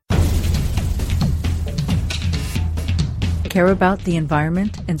Care about the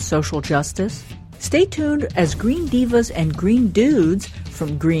environment and social justice? Stay tuned as Green Divas and Green Dudes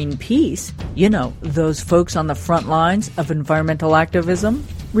from Greenpeace, those folks on the front lines of environmental activism,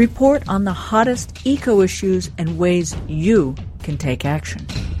 report on the hottest eco-issues and ways you can take action.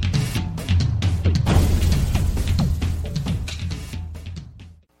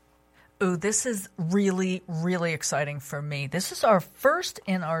 Oh, this is really, really exciting for me. This is our first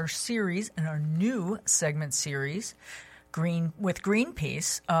in our series, in our new segment series, with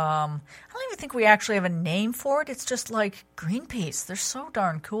Greenpeace. I don't even think we actually have a name for it. It's just like Greenpeace. They're so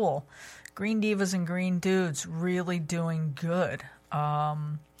darn cool. Green Divas and Green Dudes really doing good.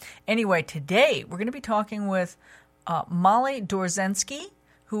 Anyway, today we're going to be talking with Molly Dorzensky,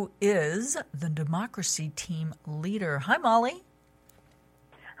 who is the Democracy Team leader. Hi, Molly.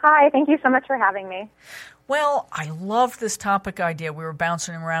 Hi, thank you so much for having me. Well, I love this topic idea. We were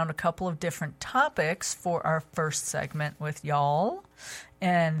bouncing around a couple of different topics for our first segment with y'all,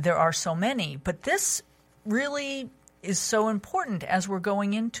 and there are so many. But this really is so important as we're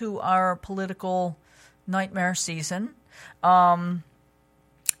going into our political nightmare season. And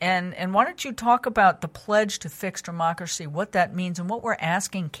why don't you talk about the Pledge to Fix Democracy, what that means, and what we're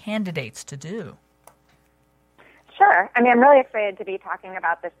asking candidates to do? Sure. I'm really excited to be talking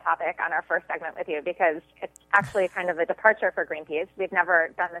about this topic on our first segment with you because it's actually kind of a departure for Greenpeace. We've never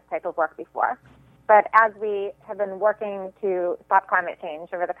done this type of work before. But as we have been working to stop climate change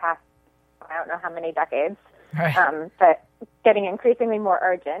over the past, I don't know how many decades, right. But getting increasingly more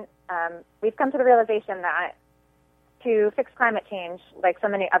urgent, we've come to the realization that to fix climate change, like so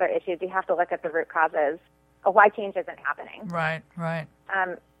many other issues, you have to look at the root causes of why change isn't happening. Right.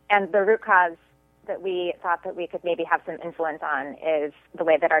 And the root cause that we thought that we could maybe have some influence on is the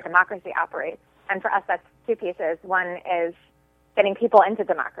way that our democracy operates. And for us, that's two pieces. One is getting people into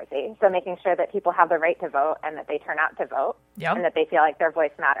democracy, so making sure that people have the right to vote and that they turn out to vote, and that they feel like their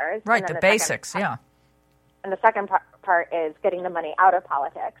voice matters. Right, the basics, yeah. And the second part is getting the money out of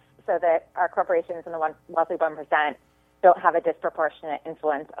politics so that our corporations and the wealthy 1% don't have a disproportionate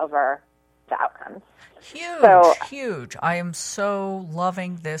influence over the outcomes. Huge. I am so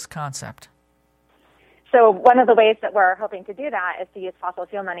loving this concept. So one of the ways that we're hoping to do that is to use fossil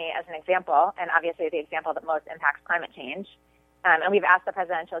fuel money as an example, and obviously the example that most impacts climate change. And we've asked the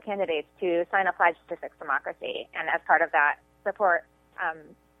presidential candidates to sign a pledge to fix democracy, and as part of that, support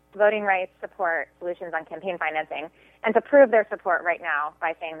voting rights, support solutions on campaign financing, and to prove their support right now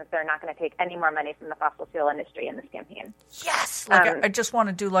by saying that they're not going to take any more money from the fossil fuel industry in this campaign. Yes! I just want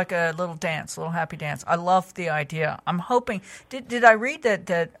to do like a little dance, a little happy dance. I love the idea. I'm hoping... Did I read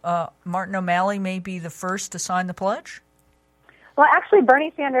that Martin O'Malley may be the first to sign the pledge? Well, actually,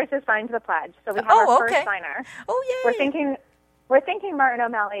 Bernie Sanders has signed the pledge, so we have our first signer. Oh, yay! We're thinking Martin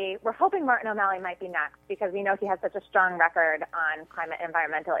O'Malley, we're hoping Martin O'Malley might be next because we know he has such a strong record on climate and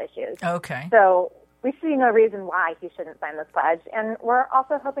environmental issues. Okay. So we see no reason why he shouldn't sign this pledge, and we're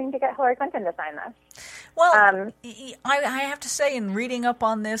also hoping to get Hillary Clinton to sign this. Well, I have to say, in reading up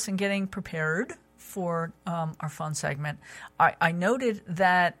on this and getting prepared for our fun segment, I noted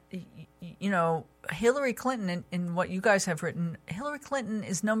that, Hillary Clinton, in what you guys have written, Hillary Clinton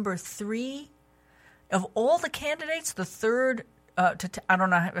is number 3 of all the candidates, the third. I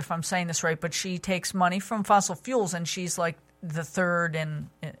don't know if I'm saying this right, but she takes money from fossil fuels, and she's like the third. And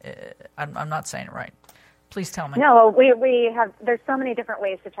I'm not saying it right. Please tell me. No, we have. There's so many different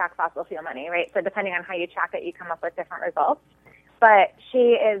ways to track fossil fuel money, right? So depending on how you track it, you come up with different results. But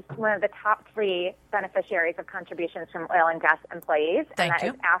she is one of the top 3 beneficiaries of contributions from oil and gas employees, Thank you.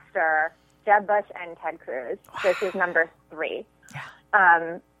 Is after Jeb Bush and Ted Cruz. So she's number 3.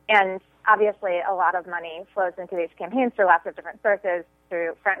 Yeah. And obviously, a lot of money flows into these campaigns through lots of different sources,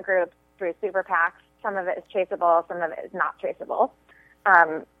 through front groups, through super PACs. Some of it is traceable, some of it is not traceable.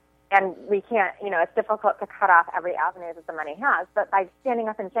 And we can't, it's difficult to cut off every avenue that the money has. But by standing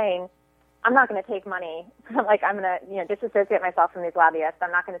up and saying, I'm not going to take money, I'm going to, disassociate myself from these lobbyists.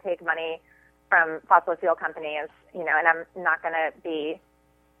 I'm not going to take money from fossil fuel companies, and I'm not going to be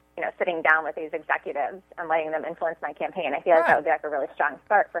sitting down with these executives and letting them influence my campaign. I feel like that would be like a really strong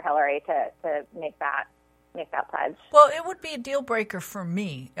start for Hillary to make that pledge. Well, it would be a deal breaker for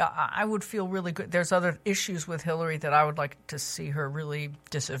me. I would feel really good. There's other issues with Hillary that I would like to see her really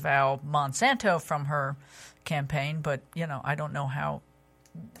disavow Monsanto from her campaign, but I don't know how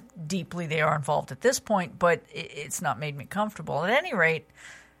deeply they are involved at this point, but it's not made me comfortable. At any rate,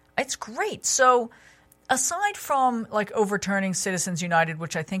 it's great. So aside from like overturning Citizens United,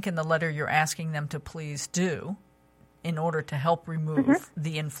 which I think in the letter you're asking them to please do in order to help remove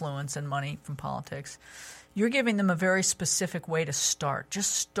the influence and money from politics, you're giving them a very specific way to start.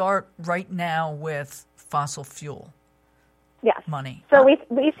 Just start right now with fossil fuel. Yes. money. So we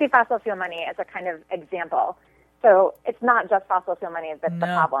see fossil fuel money as a kind of example. So it's not just fossil fuel money that's the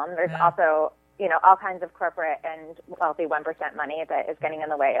problem. There's also, all kinds of corporate and wealthy 1% money that is getting in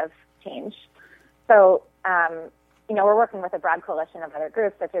the way of change. So, we're working with a broad coalition of other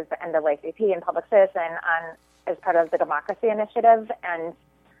groups, such as the NAACP and Public Citizen, as part of the Democracy Initiative. And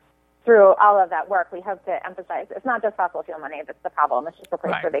through all of that work, we hope to emphasize it's not just fossil fuel money that's the problem. It's just a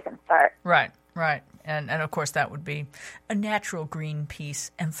place where they can start. Right. And of course, that would be a natural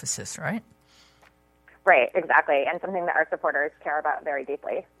Greenpeace emphasis, right? Right, exactly, and something that our supporters care about very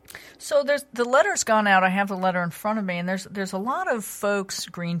deeply. So the letter's gone out. I have the letter in front of me, and there's a lot of folks,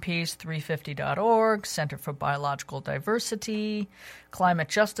 Greenpeace, 350.org, Center for Biological Diversity, Climate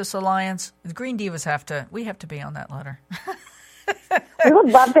Justice Alliance. The Green Divas have to be on that letter. We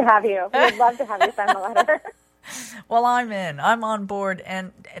would love to have you. We would love to have you sign the letter. Well, I'm in. I'm on board,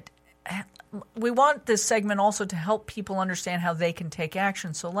 and we want this segment also to help people understand how they can take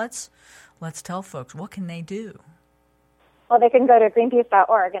action. So let's tell folks, what can they do? Well, they can go to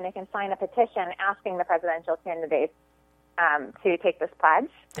greenpeace.org and they can sign a petition asking the presidential candidates to take this pledge.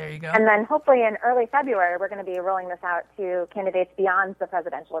 There you go. And then hopefully in early February, we're going to be rolling this out to candidates beyond the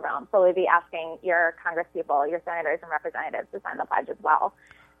presidential realm. So we'll be asking your congresspeople, your senators and representatives to sign the pledge as well.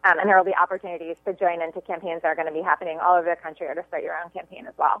 And there will be opportunities to join into campaigns that are going to be happening all over the country, or to start your own campaign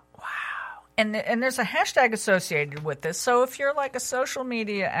as well. Wow. And there's a hashtag associated with this. So if you're like a social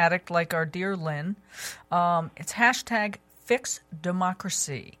media addict like our dear Lynn, it's hashtag Fix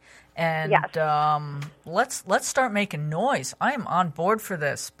Democracy. And let's start making noise. I am on board for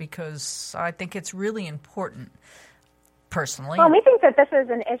this because I think it's really important, personally. Well, we think that this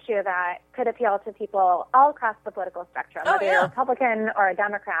is an issue that could appeal to people all across the political spectrum, whether you're a Republican or a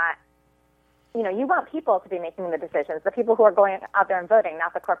Democrat. You want people to be making the decisions, the people who are going out there and voting,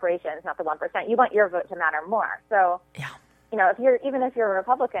 not the corporations, not the 1%. You want your vote to matter more. So, if you're a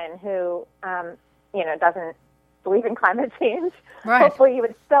Republican who, doesn't believe in climate change, hopefully you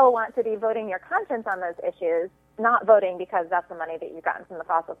would still want to be voting your conscience on those issues, not voting because that's the money that you've gotten from the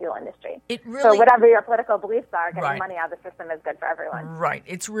fossil fuel industry. So whatever your political beliefs are, getting money out of the system is good for everyone. Right.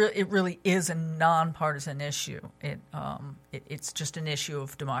 It really is a nonpartisan issue. It's just an issue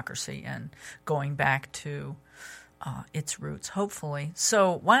of democracy and going back to its roots, hopefully.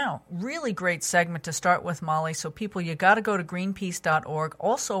 So, wow, really great segment to start with, Molly. So people, you got to go to greenpeace.org.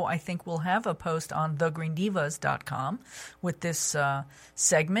 Also, I think we'll have a post on thegreendivas.com with this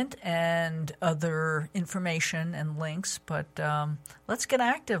segment and other information and links. But let's get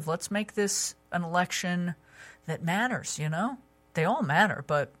active. Let's make this an election that matters, They all matter,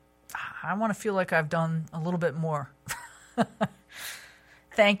 but I want to feel like I've done a little bit more.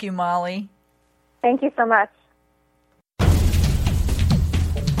 Thank you, Molly. Thank you so much.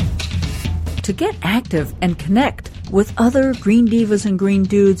 To get active and connect with other Green Divas and Green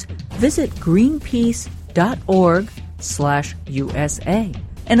Dudes, visit greenpeace.org/USA.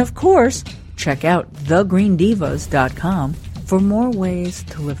 And of course, check out thegreendivas.com for more ways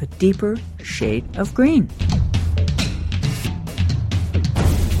to live a deeper shade of green.